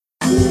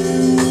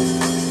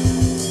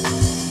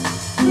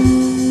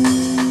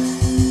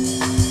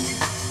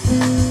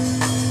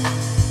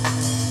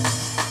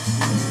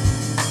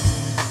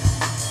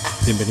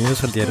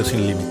Bienvenidos al Diario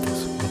Sin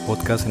Límites, un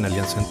podcast en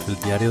alianza entre el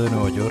Diario de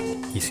Nueva York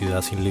y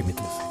Ciudad Sin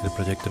Límites, el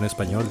proyecto en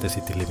español de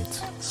City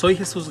Limits. Soy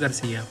Jesús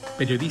García,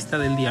 periodista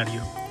del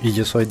diario. Y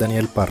yo soy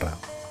Daniel Parra,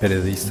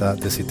 periodista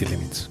de City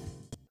Limits.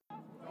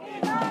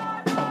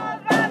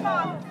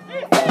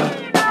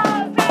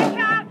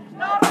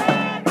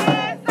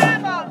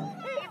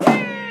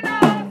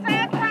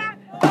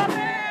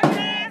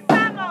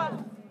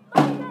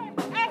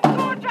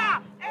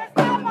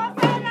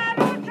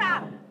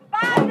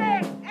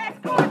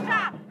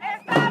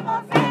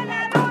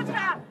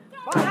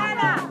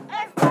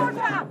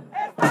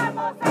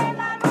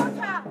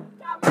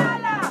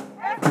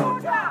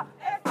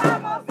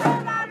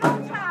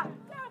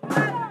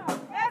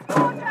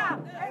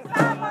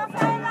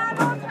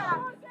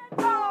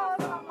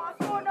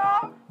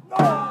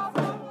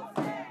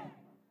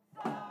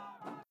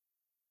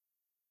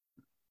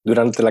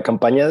 Durante la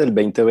campaña del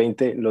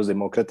 2020, los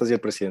demócratas y el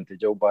presidente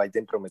Joe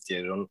Biden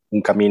prometieron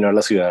un camino a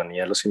la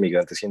ciudadanía de los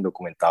inmigrantes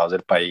indocumentados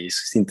del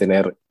país sin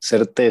tener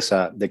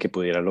certeza de que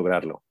pudieran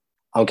lograrlo.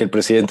 Aunque el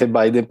presidente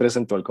Biden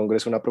presentó al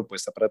Congreso una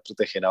propuesta para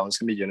proteger a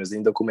 11 millones de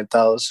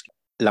indocumentados,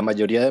 la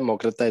mayoría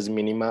demócrata es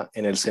mínima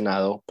en el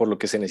Senado, por lo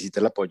que se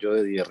necesita el apoyo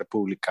de 10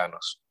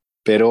 republicanos,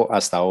 pero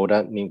hasta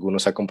ahora ninguno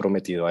se ha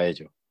comprometido a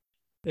ello.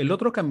 El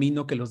otro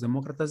camino que los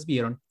demócratas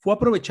vieron fue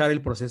aprovechar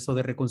el proceso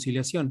de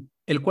reconciliación,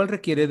 el cual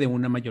requiere de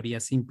una mayoría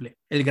simple.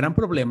 El gran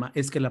problema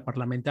es que la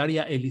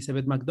parlamentaria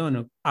Elizabeth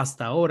McDonough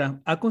hasta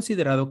ahora ha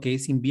considerado que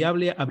es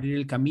inviable abrir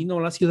el camino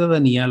a la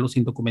ciudadanía a los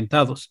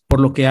indocumentados, por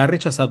lo que ha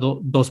rechazado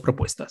dos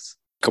propuestas.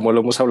 Como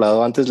lo hemos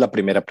hablado antes, la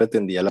primera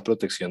pretendía la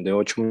protección de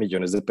 8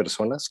 millones de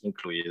personas,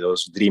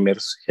 incluidos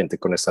Dreamers, gente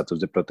con estatus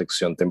de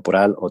protección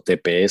temporal o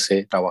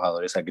TPS,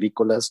 trabajadores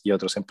agrícolas y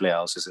otros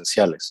empleados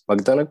esenciales.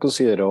 McDonough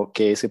consideró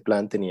que ese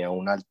plan tenía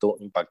un alto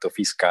impacto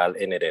fiscal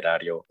en el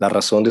erario. La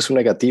razón de su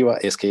negativa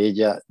es que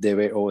ella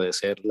debe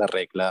obedecer la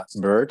regla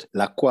Byrd,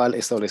 la cual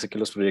establece que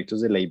los proyectos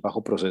de ley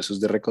bajo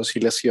procesos de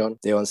reconciliación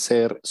deban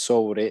ser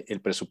sobre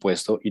el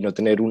presupuesto y no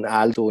tener un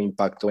alto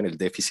impacto en el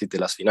déficit de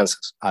las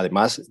finanzas.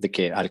 Además de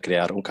que al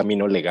crear un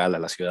camino legal a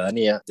la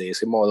ciudadanía, de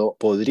ese modo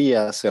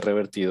podría ser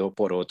revertido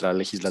por otra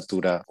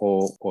legislatura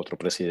o otro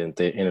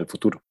presidente en el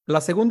futuro. La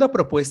segunda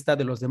propuesta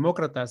de los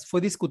demócratas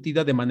fue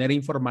discutida de manera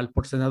informal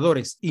por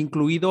senadores,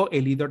 incluido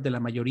el líder de la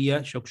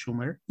mayoría, Chuck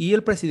Schumer, y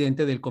el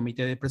presidente del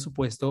Comité de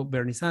Presupuesto,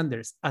 Bernie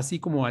Sanders, así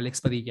como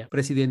Alex Padilla,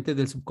 presidente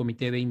del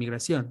Subcomité de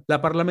Inmigración.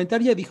 La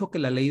parlamentaria dijo que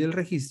la ley del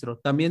registro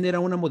también era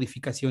una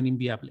modificación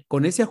inviable.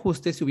 Con ese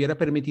ajuste se hubiera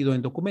permitido a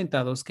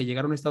indocumentados que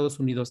llegaron a Estados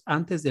Unidos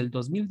antes del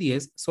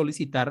 2010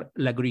 solicitar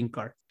la Green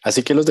Card.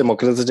 Así que los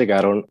demócratas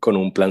llegaron con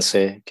un plan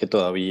C que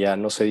todavía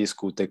no se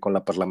discute con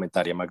la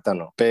parlamentaria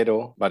McDonough,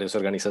 pero varias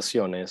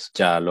organizaciones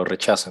ya lo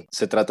rechazan.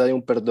 Se trata de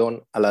un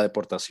perdón a la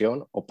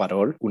deportación o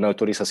parol, una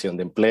autorización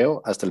de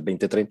empleo hasta el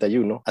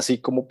 2031, así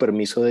como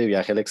permiso de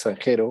viaje al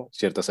extranjero,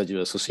 ciertas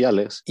ayudas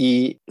sociales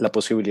y la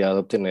posibilidad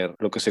de obtener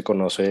lo que se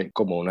conoce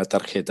como una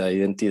tarjeta de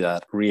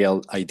identidad Real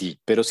ID,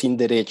 pero sin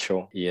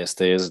derecho, y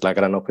esta es la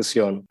gran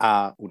objeción,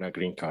 a una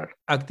Green Card.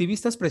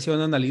 Activistas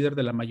presionan al líder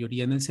de la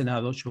mayoría en el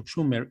Senado, Chuck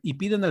Schumer, y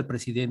piden al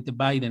presidente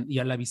Biden y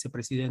a la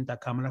vicepresidenta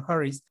Kamala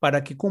Harris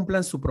para que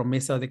cumplan su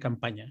promesa de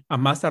campaña. A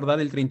más tardar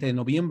el 30 de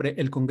noviembre,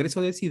 el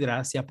Congreso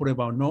decidirá si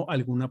aprueba o no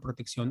alguna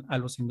protección a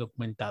los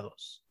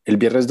indocumentados. El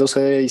viernes 12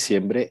 de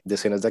diciembre,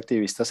 decenas de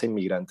activistas e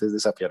inmigrantes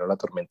desafiaron la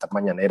tormenta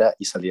mañanera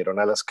y salieron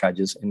a las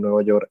calles en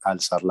Nueva York a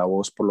alzar la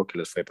voz por lo que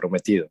les fue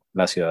prometido,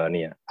 la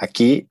ciudadanía.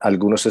 Aquí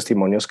algunos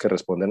testimonios que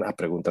responden a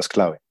preguntas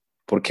clave.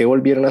 ¿Por qué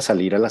volvieron a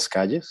salir a las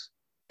calles?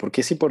 ¿Por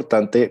qué es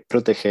importante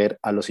proteger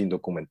a los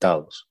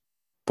indocumentados?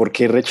 ¿Por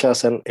qué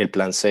rechazan el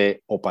plan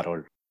C o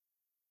parol?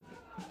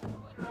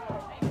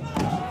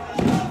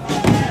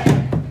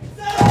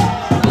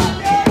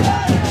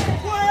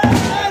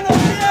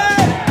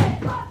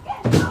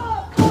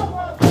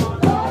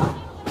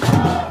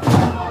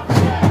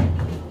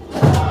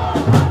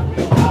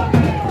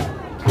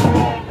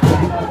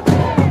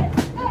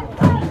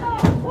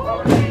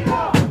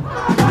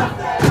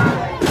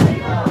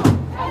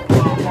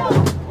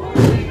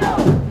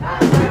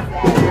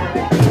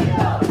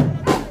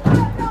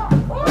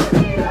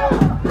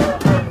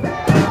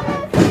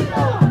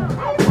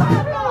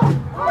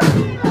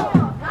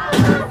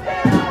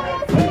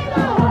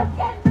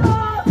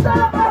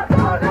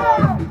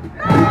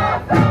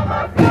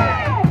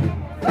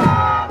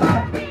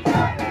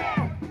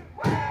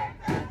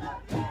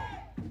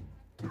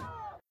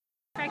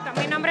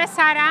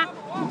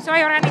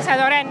 Soy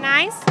organizadora en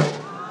NICE.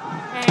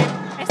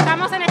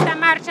 Estamos en esta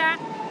marcha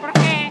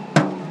porque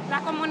la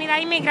comunidad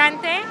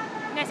inmigrante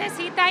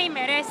necesita y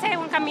merece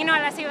un camino a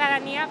la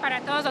ciudadanía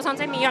para todos los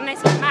 11 millones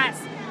y más.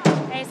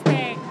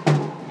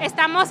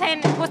 Estamos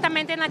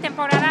justamente en la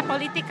temporada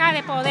política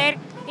de poder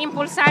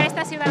impulsar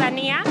esta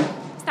ciudadanía.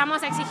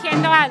 Estamos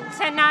exigiendo al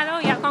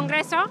Senado y al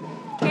Congreso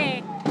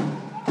que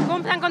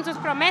cumplan con sus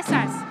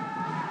promesas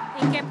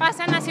y que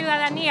pasen la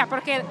ciudadanía,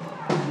 porque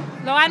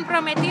lo han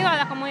prometido a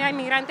la comunidad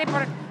inmigrante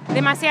por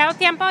demasiado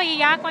tiempo y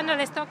ya cuando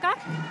les toca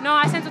no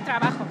hacen su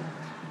trabajo.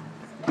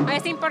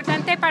 Es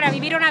importante para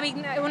vivir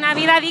una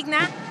vida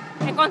digna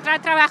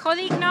encontrar trabajo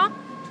digno,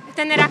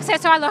 tener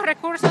acceso a los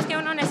recursos que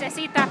uno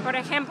necesita, por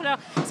ejemplo,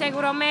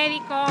 seguro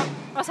médico,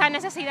 o sea,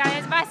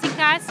 necesidades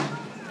básicas.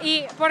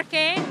 Y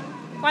porque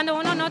cuando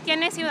uno no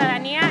tiene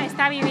ciudadanía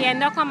está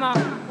viviendo como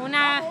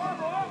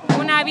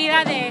una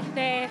vida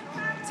de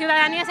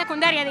ciudadanía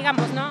secundaria,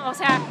 digamos, ¿no? O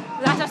sea,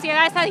 la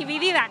sociedad está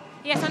dividida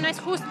y eso no es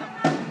justo.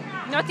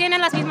 No tienen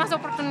las mismas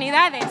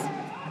oportunidades,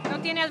 no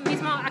tienen el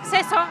mismo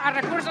acceso a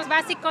recursos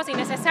básicos y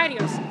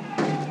necesarios.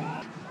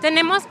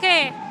 Tenemos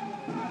que,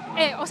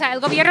 o sea, el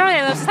gobierno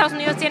de los Estados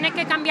Unidos tiene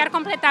que cambiar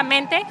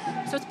completamente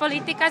sus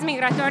políticas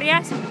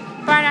migratorias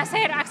para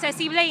ser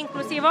accesible e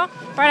inclusivo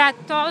para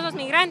todos los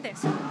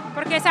migrantes.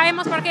 Porque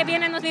sabemos por qué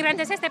vienen los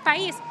migrantes a este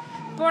país,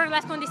 por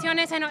las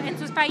condiciones en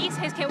sus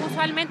países que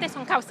usualmente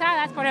son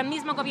causadas por el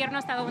mismo gobierno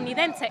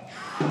estadounidense.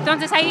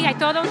 Entonces ahí hay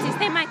todo un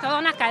sistema y toda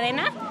una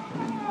cadena,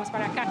 vamos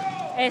para acá,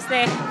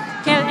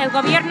 que el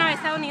gobierno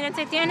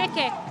estadounidense tiene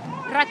que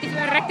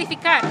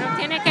rectificar, ¿no?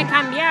 Tiene que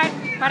cambiar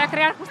para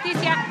crear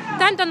justicia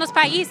tanto en los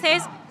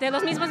países de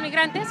los mismos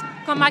migrantes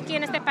como aquí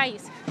en este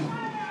país.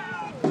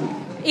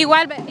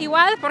 Igual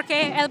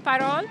porque el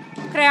parol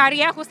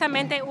crearía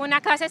justamente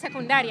una clase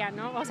secundaria,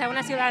 ¿no? O sea,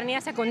 una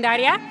ciudadanía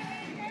secundaria,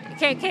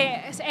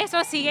 que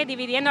eso sigue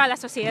dividiendo a la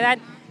sociedad,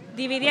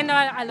 dividiendo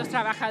a los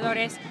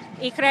trabajadores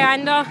y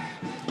creando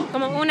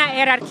como una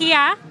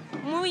jerarquía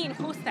muy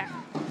injusta,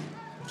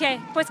 que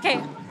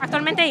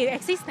actualmente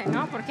existe,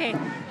 ¿no? Porque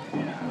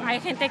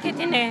hay gente que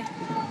tiene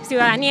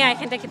ciudadanía, hay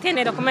gente que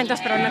tiene documentos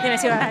pero no tiene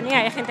ciudadanía,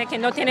 hay gente que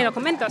no tiene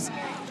documentos.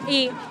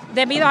 Y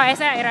debido a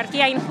esa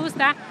jerarquía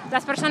injusta,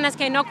 las personas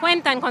que no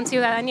cuentan con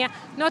ciudadanía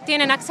no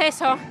tienen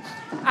acceso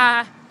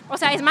o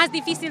sea, es más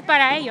difícil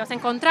para ellos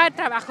encontrar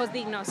trabajos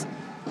dignos,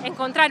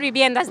 encontrar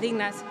viviendas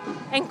dignas,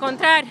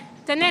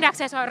 tener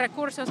acceso a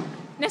recursos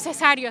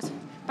necesarios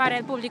para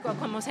el público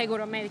como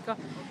seguro médico,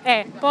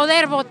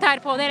 poder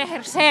votar, poder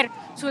ejercer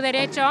su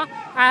derecho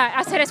a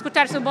hacer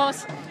escuchar su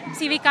voz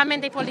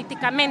cívicamente y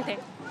políticamente.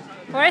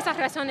 Por esas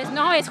razones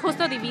no es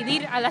justo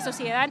dividir a la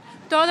sociedad.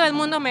 Todo el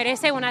mundo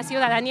merece una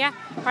ciudadanía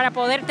para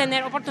poder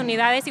tener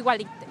oportunidades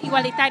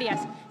igualitarias,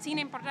 sin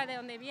importar de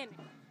dónde viene.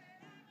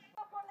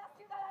 Por la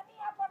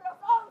ciudadanía, por los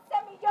 11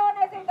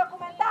 millones de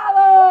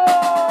indocumentados.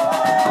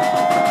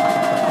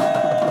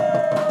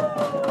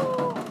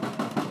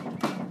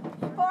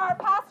 For our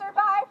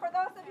passerby, for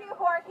those of you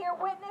who are here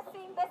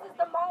witnessing, this is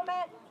the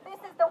moment,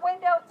 this is the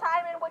window of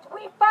time in which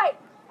we fight.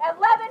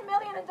 11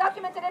 million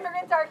undocumented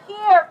immigrants are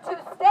here to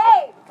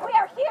stay. We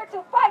are here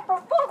to fight for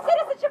full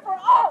citizenship for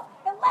all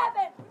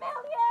 11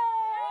 million.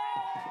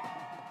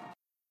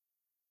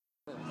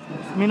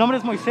 Mi nombre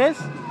es Moisés,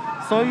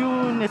 soy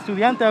un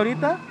estudiante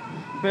ahorita,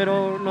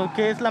 pero lo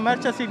que es la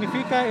marcha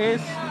significa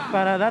es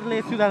para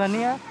darle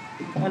ciudadanía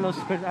a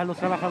los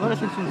trabajadores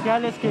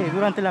esenciales que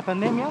durante la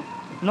pandemia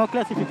no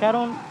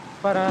clasificaron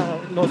para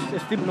los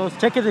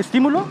cheques de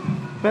estímulo,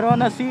 pero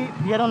aún así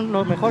dieron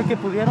lo mejor que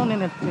pudieron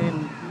en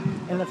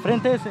las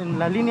frentes, en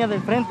la línea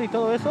del frente y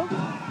todo eso,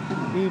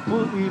 y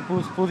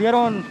pues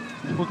pudieron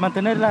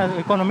mantener la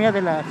economía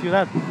de la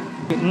ciudad.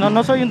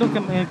 No soy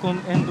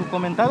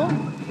indocumentado,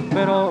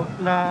 pero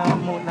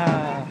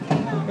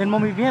el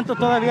movimiento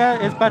todavía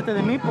es parte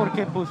de mí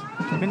porque pues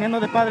viniendo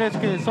de padres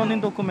que son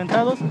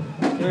indocumentados,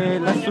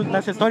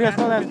 las historias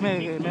todas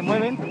me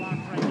mueven,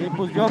 y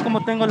pues yo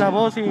como tengo la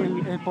voz y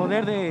el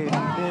poder de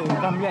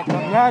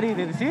cambiar y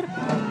de decir,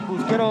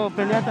 pues quiero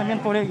pelear también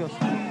por ellos.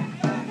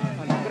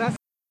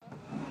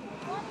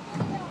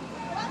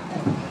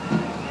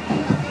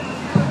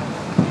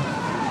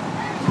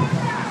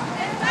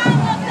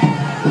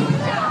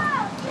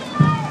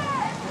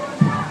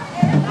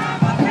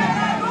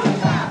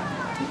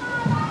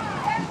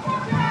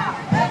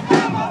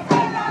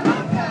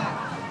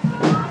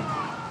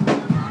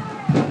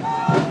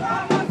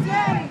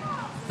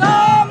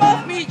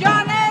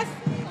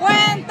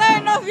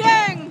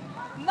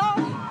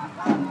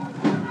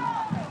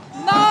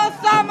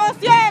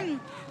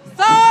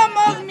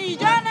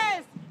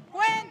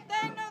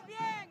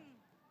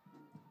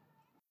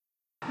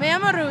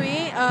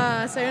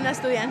 Soy una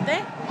estudiante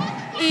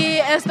y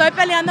estoy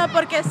peleando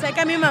porque sé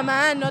que mi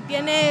mamá no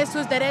tiene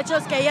sus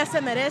derechos que ella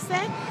se merece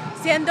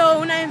siendo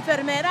una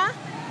enfermera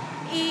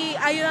y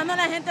ayudando a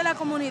la gente de la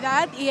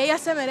comunidad, y ella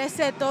se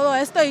merece todo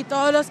esto y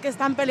todos los que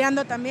están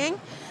peleando también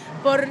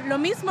por lo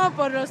mismo,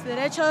 por los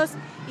derechos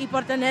y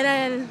por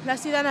tener la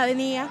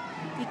ciudadanía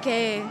y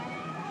que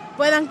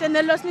puedan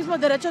tener los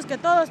mismos derechos que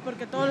todos,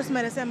 porque todos los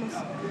merecemos.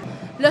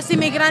 Los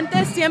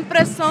inmigrantes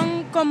siempre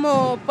son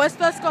como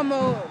puestos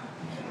como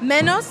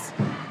menos.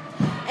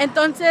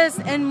 Entonces,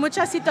 en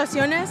muchas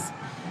situaciones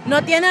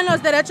no tienen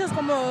los derechos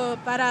como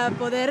para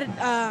poder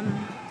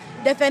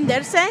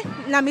defenderse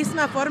la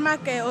misma forma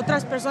que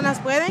otras personas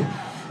pueden,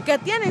 que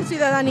tienen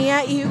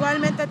ciudadanía. Y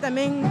igualmente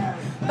también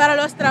para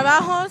los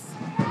trabajos,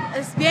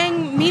 es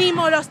bien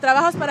mínimo los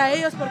trabajos para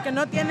ellos porque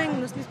no tienen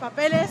los mis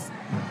papeles,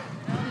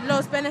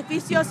 los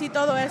beneficios y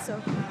todo eso.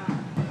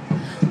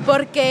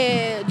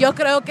 Porque yo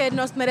creo que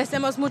nos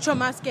merecemos mucho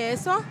más que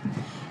eso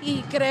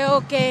y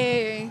creo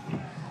que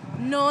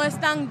no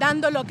están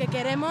dando lo que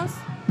queremos,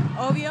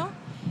 obvio,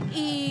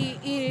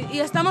 y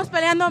estamos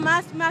peleando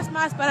más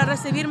para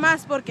recibir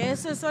más, porque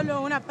eso es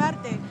solo una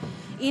parte.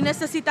 Y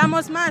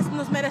necesitamos más,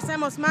 nos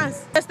merecemos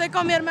más. Estoy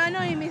con mi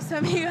hermano y mis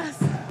amigas.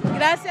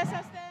 Gracias a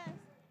ustedes.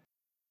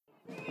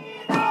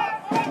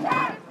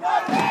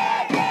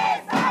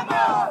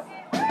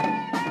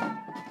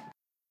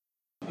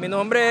 Mi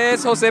nombre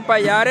es José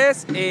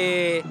Payares.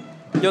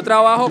 Yo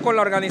trabajo con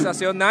la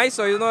organización NICE,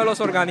 soy uno de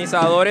los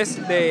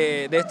organizadores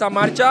de esta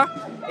marcha.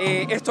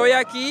 Estoy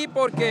aquí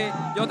porque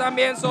yo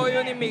también soy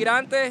un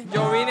inmigrante.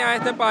 Yo vine a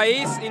este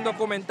país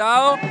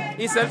indocumentado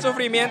y sé el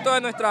sufrimiento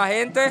de nuestra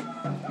gente.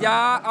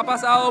 Ya ha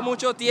pasado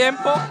mucho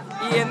tiempo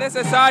y es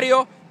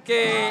necesario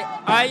que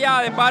haya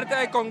de parte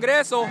del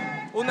Congreso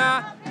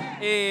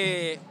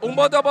un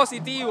voto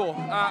positivo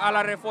a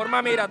la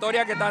reforma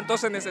migratoria que tanto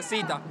se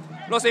necesita.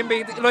 Los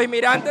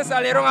inmigrantes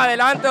salieron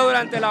adelante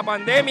durante la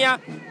pandemia,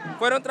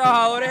 fueron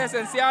trabajadores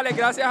esenciales.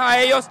 Gracias a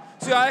ellos,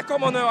 ciudades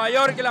como Nueva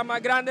York y las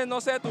más grandes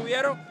no se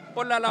detuvieron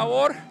por la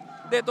labor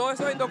de todos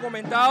esos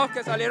indocumentados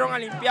que salieron a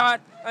limpiar,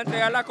 a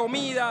entregar la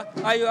comida,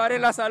 a ayudar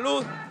en la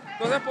salud.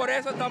 Entonces por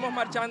eso estamos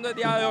marchando el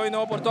día de hoy,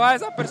 ¿no? Por todas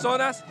esas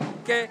personas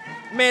que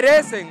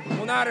merecen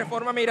una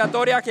reforma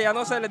migratoria que ya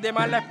no se les dé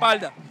más la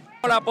espalda.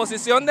 La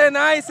posición de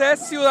NICE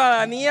es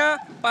ciudadanía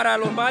para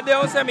los más de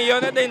 11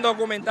 millones de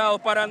indocumentados.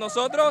 Para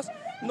nosotros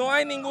no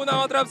hay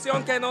ninguna otra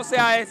opción que no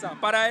sea esa.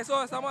 Para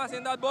eso estamos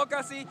haciendo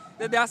advocacy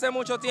desde hace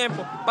mucho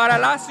tiempo, para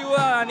la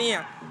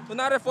ciudadanía.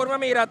 Una reforma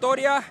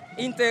migratoria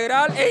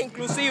integral e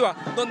inclusiva,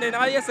 donde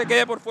nadie se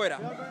quede por fuera.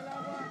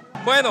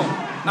 Bueno,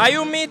 hay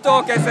un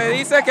mito que se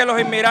dice que los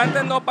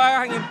inmigrantes no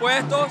pagan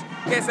impuestos,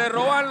 que se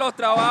roban los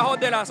trabajos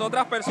de las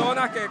otras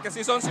personas que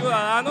sí son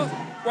ciudadanos,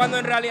 cuando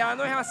en realidad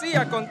no es así,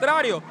 al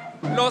contrario.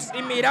 Los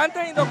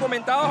inmigrantes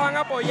indocumentados han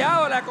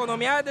apoyado la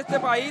economía de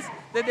este país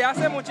desde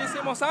hace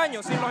muchísimos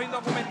años. Sin los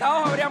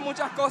indocumentados habría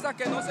muchas cosas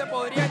que no se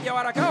podrían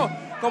llevar a cabo,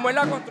 como es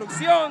la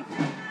construcción,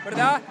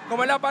 ¿verdad?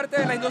 Como es la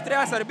parte de la industria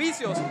de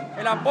servicios.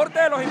 El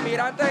aporte de los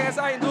inmigrantes en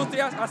esas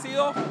industrias ha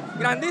sido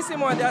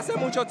grandísimo desde hace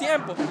mucho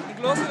tiempo.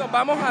 Incluso si nos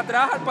vamos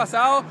atrás al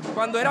pasado,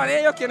 cuando eran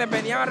ellos quienes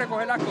venían a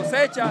recoger las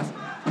cosechas,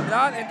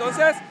 ¿verdad?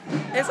 Entonces,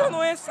 eso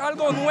no es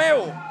algo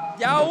nuevo.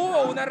 Ya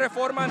hubo una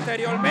reforma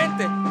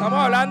anteriormente. Estamos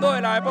hablando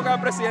de la época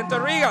del presidente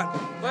Reagan.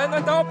 Entonces no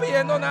estamos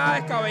pidiendo nada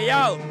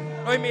descabellado.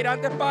 Los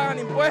inmigrantes pagan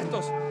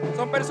impuestos.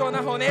 Son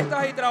personas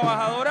honestas y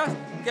trabajadoras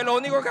que lo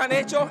único que han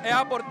hecho es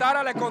aportar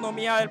a la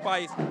economía del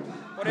país.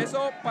 Por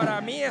eso,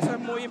 para mí, eso es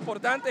muy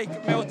importante y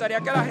me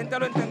gustaría que la gente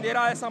lo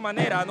entendiera de esa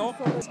manera, ¿no?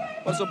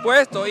 Por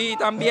supuesto, y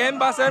también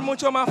va a ser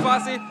mucho más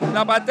fácil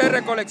la parte de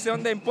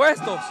recolección de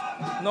impuestos,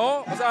 ¿no?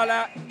 O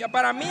sea,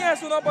 para mí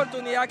es una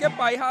oportunidad que el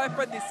país ha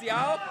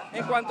desperdiciado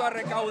en cuanto a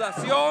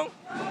recaudación,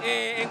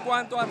 en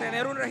cuanto a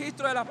tener un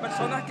registro de las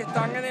personas que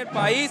están en el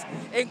país,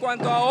 en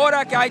cuanto a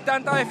ahora que hay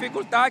tanta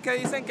dificultad que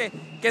dicen que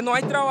no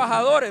hay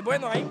trabajadores.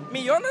 Bueno, hay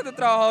millones de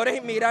trabajadores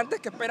inmigrantes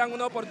que esperan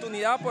una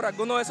oportunidad por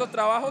alguno de esos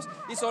trabajos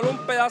y solo un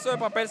pedazo de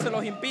papel se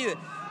los impide.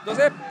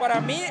 Entonces,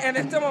 para mí, en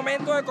este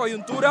momento de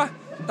coyuntura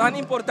tan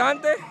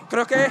importante,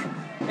 creo que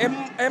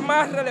es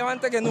más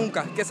relevante que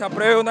nunca que se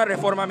apruebe una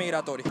reforma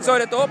migratoria,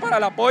 sobre todo para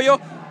el apoyo,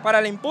 para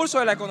el impulso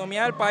de la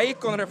economía del país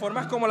con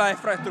reformas como la de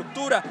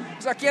infraestructura.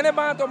 O sea, ¿quiénes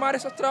van a tomar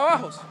esos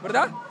trabajos?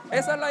 ¿Verdad?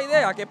 Esa es la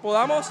idea, que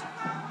podamos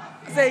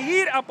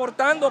seguir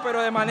aportando,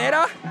 pero de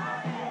manera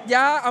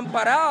ya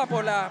amparada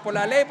por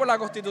la ley, por la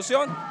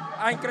Constitución,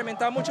 a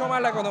incrementar mucho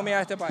más la economía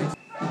de este país.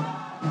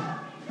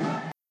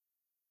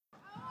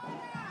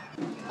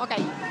 Ok,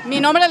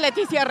 mi nombre es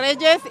Leticia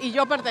Reyes y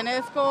yo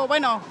pertenezco,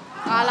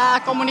 a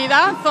la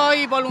comunidad.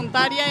 Soy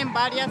voluntaria en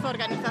varias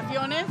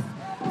organizaciones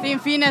sin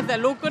fines de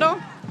lucro.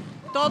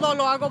 Todo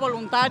lo hago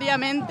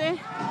voluntariamente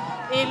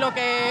y lo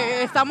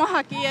que estamos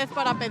aquí es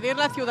para pedir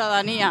la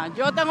ciudadanía.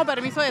 Yo tengo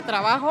permiso de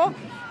trabajo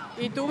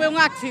y tuve un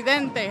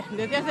accidente.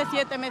 Desde hace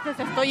 7 meses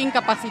estoy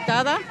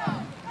incapacitada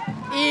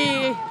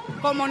y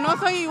como no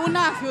soy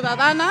una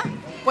ciudadana,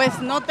 pues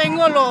no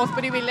tengo los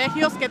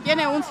privilegios que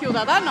tiene un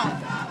ciudadano.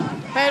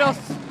 Pero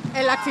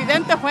el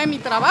accidente fue mi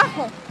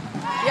trabajo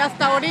y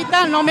hasta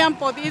ahorita no me han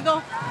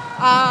podido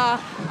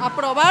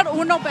aprobar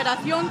una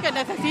operación que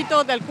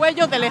necesito del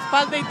cuello, de la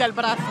espalda y del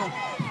brazo.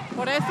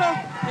 Por eso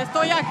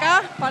estoy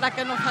acá para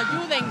que nos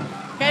ayuden,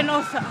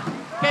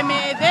 que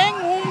me den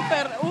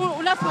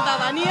una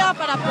ciudadanía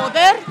para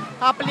poder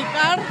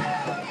aplicar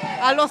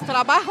a los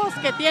trabajos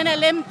que tiene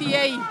el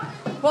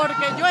MTA,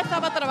 porque yo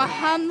estaba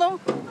trabajando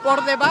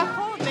por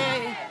debajo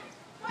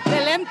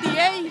del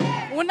MTA,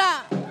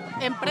 una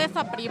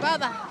empresa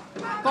privada.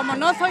 Como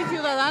no soy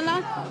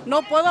ciudadana,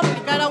 no puedo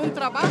aplicar a un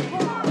trabajo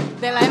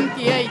de la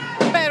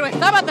MTA, pero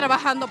estaba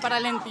trabajando para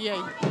el MTA.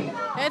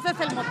 Ese es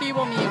el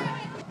motivo mío,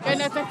 que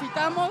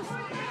necesitamos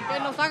que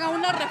nos haga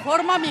una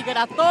reforma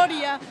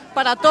migratoria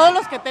para todos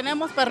los que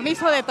tenemos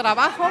permiso de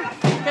trabajo,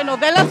 que nos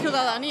dé la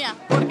ciudadanía,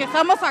 porque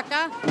estamos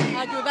acá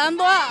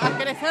ayudando a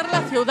crecer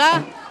la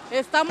ciudad,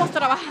 estamos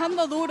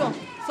trabajando duro,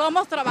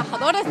 somos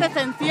trabajadores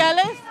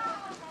esenciales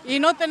y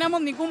no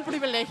tenemos ningún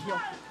privilegio.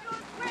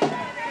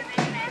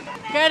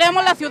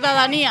 Queremos la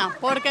ciudadanía,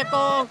 porque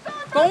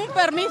con un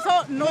permiso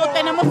no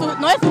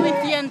es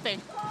suficiente.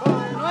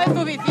 no es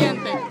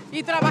suficiente.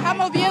 Y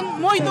trabajamos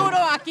muy duro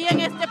aquí en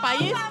este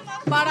país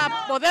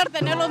para poder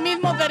tener los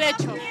mismos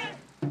derechos.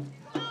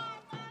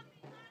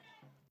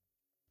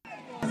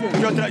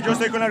 Yo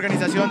estoy con la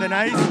organización de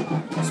NICE,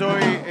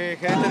 soy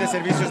gerente de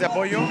servicios de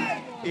apoyo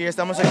y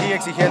estamos aquí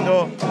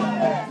exigiendo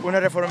una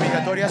reforma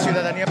migratoria,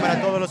 ciudadanía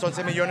para todos los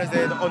 11 millones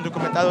de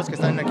indocumentados que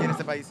están aquí en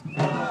este país.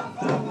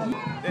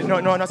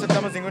 No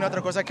aceptamos ninguna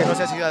otra cosa que no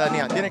sea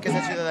ciudadanía. Tiene que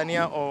ser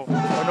ciudadanía o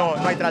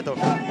no hay trato.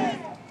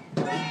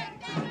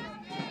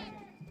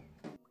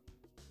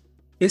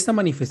 Esta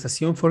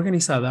manifestación fue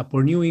organizada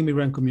por New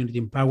Immigrant Community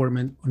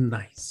Empowerment o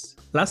NICE,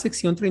 la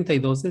sección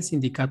 32 del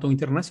Sindicato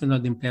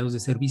Internacional de Empleados de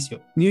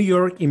Servicio, New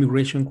York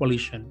Immigration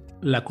Coalition,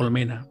 La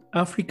Colmena,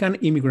 African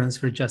Immigrants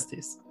for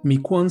Justice,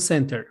 Miquon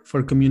Center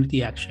for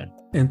Community Action,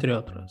 entre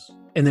otros.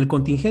 En el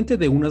contingente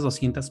de unas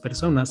 200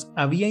 personas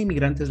había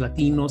inmigrantes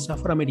latinos,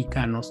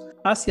 afroamericanos,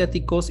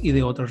 asiáticos y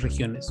de otras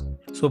regiones.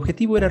 Su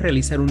objetivo era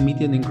realizar un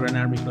meeting en Grand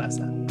Army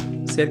Plaza,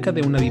 cerca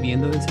de una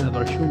vivienda del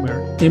senador Schumer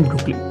en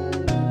Brooklyn.